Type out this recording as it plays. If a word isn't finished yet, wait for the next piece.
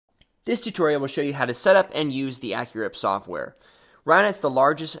This tutorial will show you how to set up and use the AccuRIP software. RoundNet's the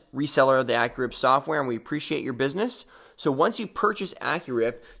largest reseller of the AccuRIP software, and we appreciate your business. So once you purchase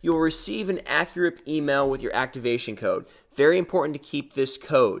AccuRIP, you'll receive an AccuRIP email with your activation code. Very important to keep this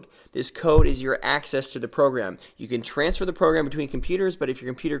code. This code is your access to the program. You can transfer the program between computers, but if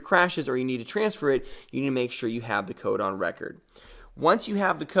your computer crashes or you need to transfer it, you need to make sure you have the code on record. Once you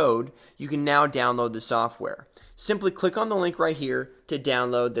have the code, you can now download the software. Simply click on the link right here to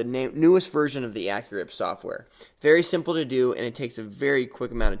download the newest version of the AccuRIP software. Very simple to do, and it takes a very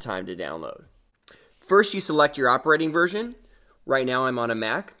quick amount of time to download. First, you select your operating version. Right now I'm on a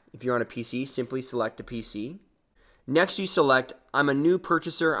Mac. If you're on a PC, simply select a PC. Next, you select, I'm a new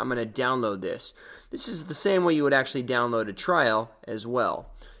purchaser, I'm going to download this. This is the same way you would actually download a trial as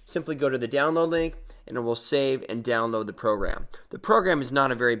well. Simply go to the download link, and it will save and download the program. The program is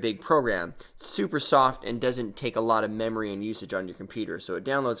not a very big program. It's super soft and doesn't take a lot of memory and usage on your computer, so it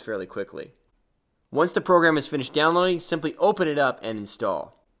downloads fairly quickly. Once the program is finished downloading, simply open it up and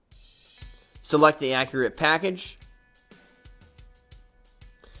install. Select the AccuRIP package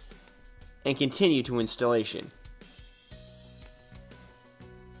and continue to installation.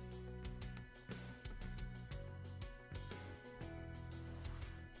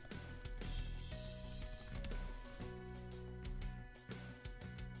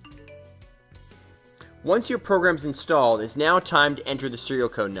 Once your program is installed, it's now time to enter the serial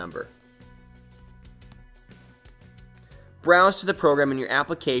code number. Browse to the program in your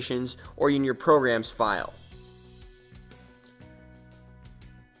applications or in your programs file.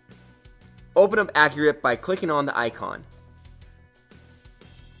 Open up AccuRIP by clicking on the icon.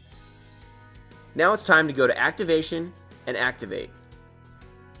 Now it's time to go to Activation and Activate.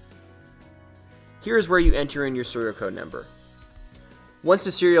 Here's where you enter in your serial code number. Once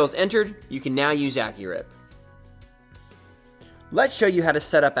the serial is entered, you can now use AccuRIP. Let's show you how to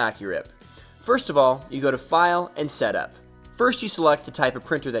set up AccuRIP. First of all, you go to File and Setup. First, you select the type of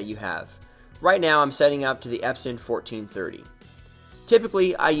printer that you have. Right now, I'm setting up to the Epson 1430.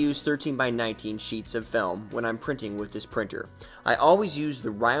 Typically, I use 13x19 sheets of film when I'm printing with this printer. I always use the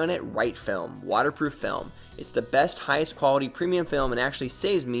RoundNet Right Film, waterproof film. It's the best, highest quality premium film and actually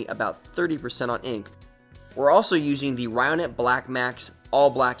saves me about 30% on ink. We're also using the RoundNet Black Max all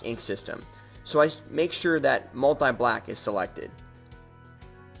black ink system, so I make sure that multi-black is selected.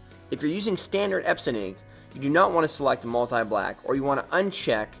 If you're using standard Epson ink, you do not want to select multi-black, or you want to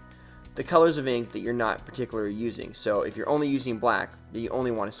uncheck the colors of ink that you're not particularly using. So if you're only using black, then you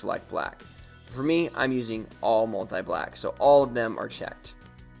only want to select black. For me, I'm using all multi-black, so all of them are checked.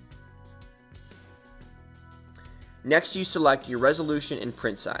 Next, you select your resolution and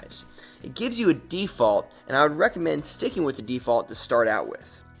print size. It gives you a default, and I would recommend sticking with the default to start out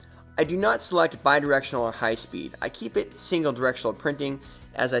with. I do not select bidirectional or high speed. I keep it single directional printing,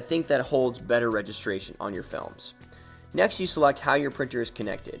 as I think that holds better registration on your films. Next, you select how your printer is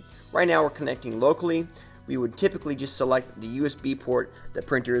connected. Right now we're connecting locally. We would typically just select the USB port the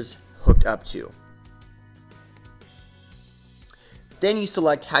printer is hooked up to. Then you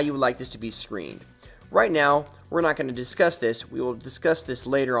select how you would like this to be screened. Right now, we're not going to discuss this. We will discuss this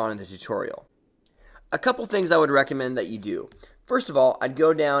later on in the tutorial. A couple things I would recommend that you do. First of all, I'd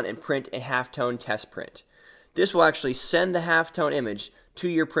go down and print a halftone test print. This will actually send the halftone image to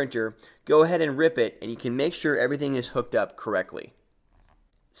your printer. Go ahead and rip it, and you can make sure everything is hooked up correctly.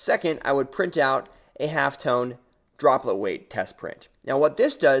 Second, I would print out a halftone droplet weight test print. Now what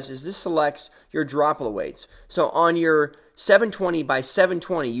this does is this selects your droplet weights. So on your 720 by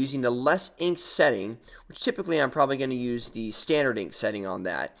 720 using the less ink setting, which typically I'm probably going to use the standard ink setting on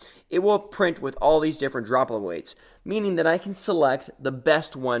that, it will print with all these different droplet weights, meaning that I can select the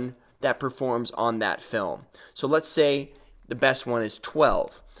best one that performs on that film. So let's say the best one is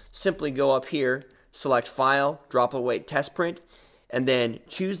 12. Simply go up here, select File, Droplet Weight Test Print, and then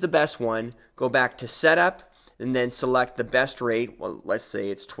choose the best one, go back to Setup, and then select the best rate. Well, let's say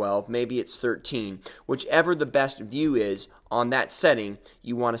it's 12, maybe it's 13. Whichever the best view is on that setting,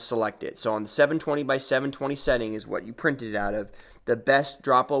 you want to select it. So on the 720 by 720 setting is what you printed it out of. The best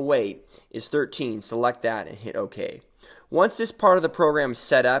droplet weight is 13. Select that and hit OK. Once this part of the program is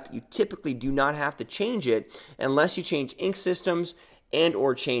set up, you typically do not have to change it unless you change ink systems and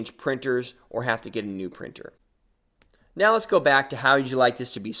or change printers or have to get a new printer. Now let's go back to how you like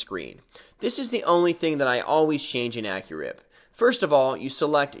this to be screened. This is the only thing that I always change in AccuRIP. First of all, you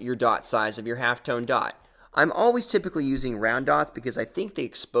select your dot size of your halftone dot. I'm always typically using round dots because I think they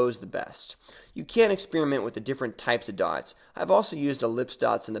expose the best. You can experiment with the different types of dots. I've also used ellipse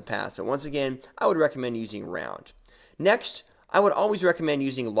dots in the past, but once again, I would recommend using round. Next, I would always recommend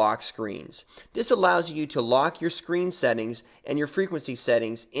using lock screens. This allows you to lock your screen settings and your frequency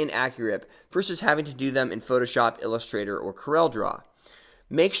settings in AccuRIP versus having to do them in Photoshop, Illustrator, or CorelDRAW.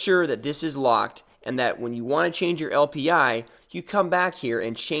 Make sure that this is locked and that when you want to change your LPI, you come back here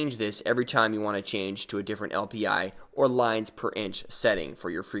and change this every time you want to change to a different LPI or lines per inch setting for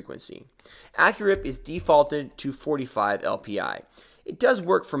your frequency. AccuRIP is defaulted to 45 LPI. It does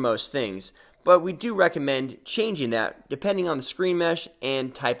work for most things, but we do recommend changing that depending on the screen mesh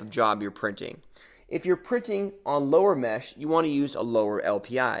and type of job you're printing. If you're printing on lower mesh, you want to use a lower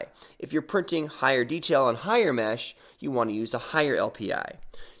LPI. If you're printing higher detail on higher mesh, you want to use a higher LPI.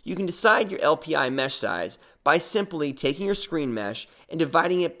 You can decide your LPI mesh size by simply taking your screen mesh and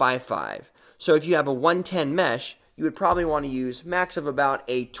dividing it by 5. So if you have a 110 mesh, you would probably want to use max of about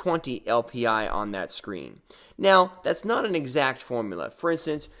a 20 LPI on that screen. Now, that's not an exact formula. For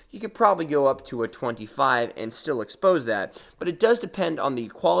instance, you could probably go up to a 25 and still expose that, but it does depend on the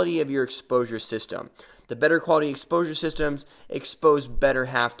quality of your exposure system. The better quality exposure systems expose better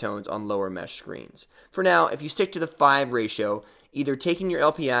halftones on lower mesh screens. For now, if you stick to the 5 ratio, either taking your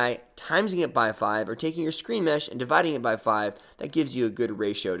LPI, timesing it by 5, or taking your screen mesh and dividing it by 5, that gives you a good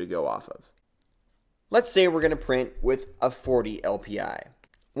ratio to go off of. Let's say we're going to print with a 40 LPI.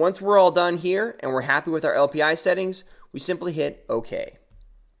 Once we're all done here and we're happy with our LPI settings, we simply hit OK.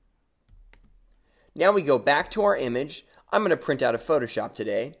 Now we go back to our image. I'm going to print out of Photoshop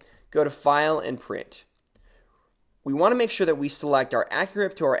today. Go to File and Print. We want to make sure that we select our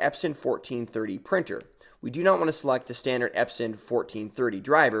AccuRIP to our Epson 1430 printer. We do not want to select the standard Epson 1430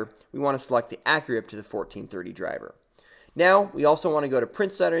 driver. We want to select the AccuRIP to the 1430 driver. Now we also want to go to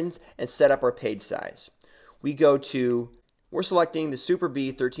Print Settings and set up our page size. We're selecting the Super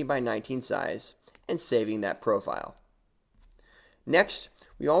B 13x19 size and saving that profile. Next,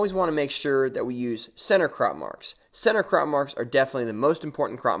 we always want to make sure that we use center crop marks. Center crop marks are definitely the most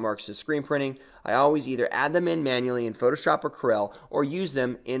important crop marks to screen printing. I always either add them in manually in Photoshop or Corel or use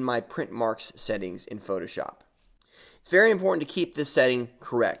them in my print marks settings in Photoshop. It's very important to keep this setting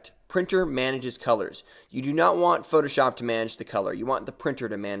correct. Printer manages colors. You do not want Photoshop to manage the color. You want the printer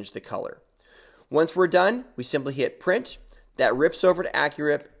to manage the color. Once we're done, we simply hit Print. That rips over to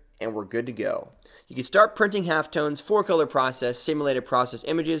AccuRIP, and we're good to go. You can start printing halftones, 4-color process, simulated process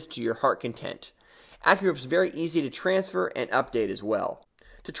images to your heart content. AccuRIP is very easy to transfer and update as well.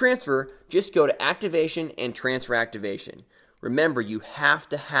 To transfer, just go to Activation and Transfer Activation. Remember, you have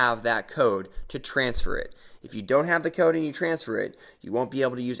to have that code to transfer it. If you don't have the code and you transfer it, you won't be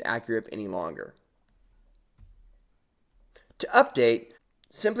able to use AccuRIP any longer. To update,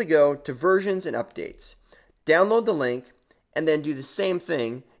 simply go to Versions and Updates. Download the link, and then do the same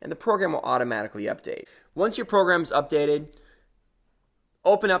thing, and the program will automatically update. Once your program is updated,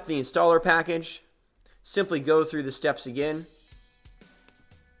 open up the installer package, simply go through the steps again.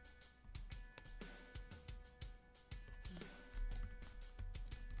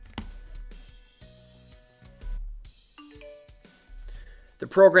 The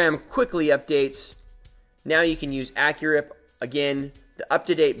program quickly updates. Now you can use AccuRIP, again, the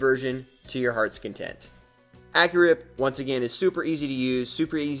up-to-date version to your heart's content. AccuRIP, once again, is super easy to use,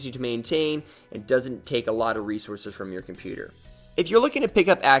 super easy to maintain, and doesn't take a lot of resources from your computer. If you're looking to pick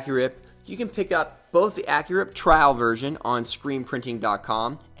up AccuRIP, you can pick up both the AccuRIP trial version on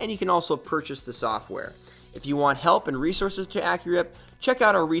screenprinting.com, and you can also purchase the software. If you want help and resources to AccuRIP, check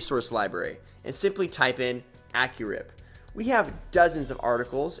out our resource library and simply type in AccuRIP. We have dozens of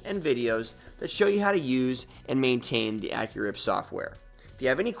articles and videos that show you how to use and maintain the AccuRIP software. If you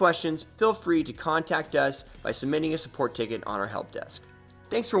have any questions, feel free to contact us by submitting a support ticket on our help desk.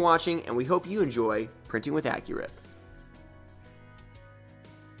 Thanks for watching, and we hope you enjoy printing with AccuRIP.